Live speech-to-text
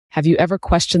Have you ever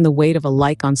questioned the weight of a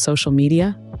like on social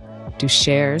media? Do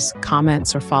shares,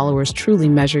 comments, or followers truly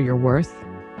measure your worth?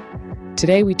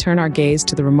 Today, we turn our gaze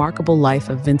to the remarkable life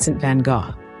of Vincent van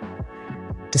Gogh.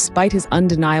 Despite his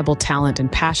undeniable talent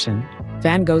and passion,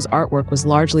 Van Gogh's artwork was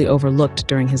largely overlooked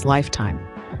during his lifetime.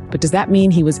 But does that mean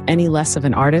he was any less of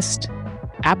an artist?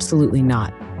 Absolutely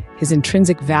not. His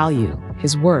intrinsic value,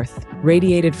 his worth,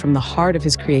 radiated from the heart of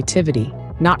his creativity,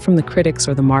 not from the critics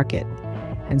or the market.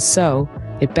 And so,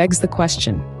 it begs the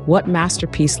question, what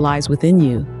masterpiece lies within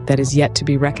you that is yet to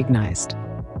be recognized?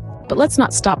 But let's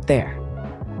not stop there.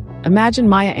 Imagine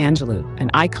Maya Angelou, an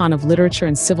icon of literature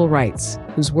and civil rights,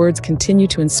 whose words continue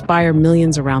to inspire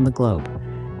millions around the globe.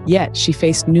 Yet, she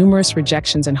faced numerous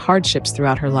rejections and hardships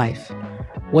throughout her life.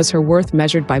 Was her worth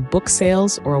measured by book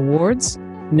sales or awards?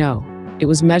 No, it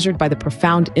was measured by the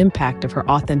profound impact of her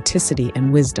authenticity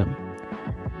and wisdom.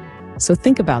 So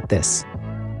think about this.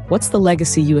 What's the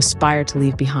legacy you aspire to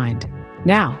leave behind?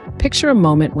 Now, picture a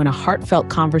moment when a heartfelt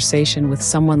conversation with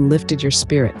someone lifted your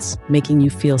spirits, making you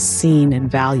feel seen and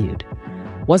valued.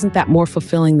 Wasn't that more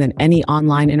fulfilling than any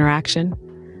online interaction?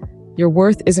 Your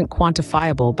worth isn't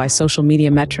quantifiable by social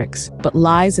media metrics, but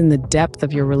lies in the depth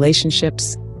of your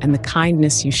relationships and the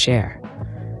kindness you share.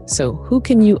 So, who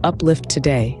can you uplift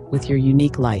today with your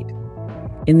unique light?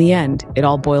 In the end, it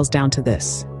all boils down to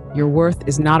this. Your worth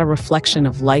is not a reflection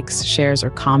of likes, shares, or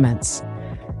comments.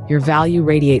 Your value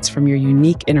radiates from your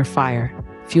unique inner fire,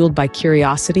 fueled by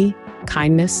curiosity,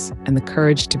 kindness, and the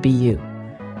courage to be you.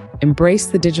 Embrace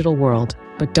the digital world,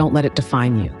 but don't let it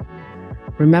define you.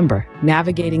 Remember,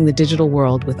 navigating the digital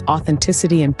world with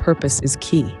authenticity and purpose is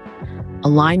key.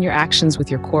 Align your actions with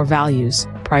your core values,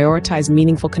 prioritize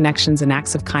meaningful connections and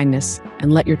acts of kindness,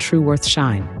 and let your true worth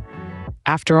shine.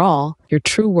 After all, your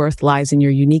true worth lies in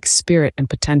your unique spirit and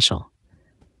potential.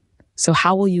 So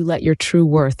how will you let your true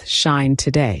worth shine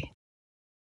today?